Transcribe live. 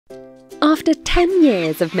After 10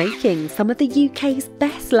 years of making some of the UK's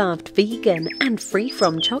best loved vegan and free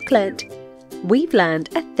from chocolate, we've learned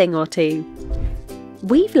a thing or two.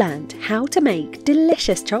 We've learned how to make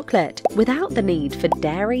delicious chocolate without the need for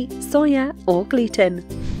dairy, soya or gluten.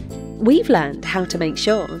 We've learned how to make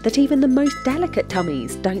sure that even the most delicate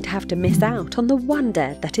tummies don't have to miss out on the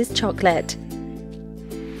wonder that is chocolate.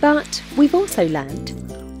 But we've also learned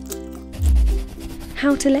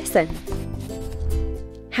how to listen,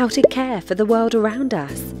 how to care for the world around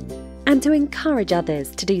us, and to encourage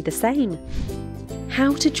others to do the same.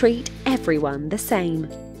 How to treat everyone the same.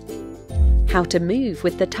 How to move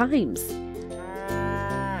with the times.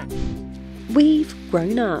 We've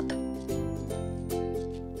grown up.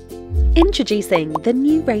 Introducing the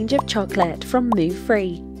new range of chocolate from Move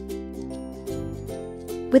Free.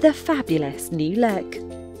 With a fabulous new look.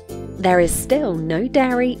 There is still no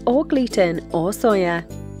dairy or gluten or soya.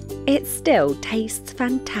 It still tastes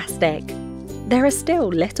fantastic. There are still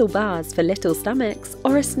little bars for little stomachs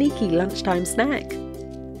or a sneaky lunchtime snack.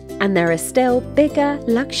 And there are still bigger,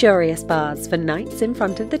 luxurious bars for nights in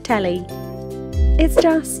front of the telly. It's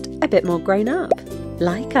just a bit more grown up,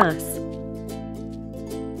 like us.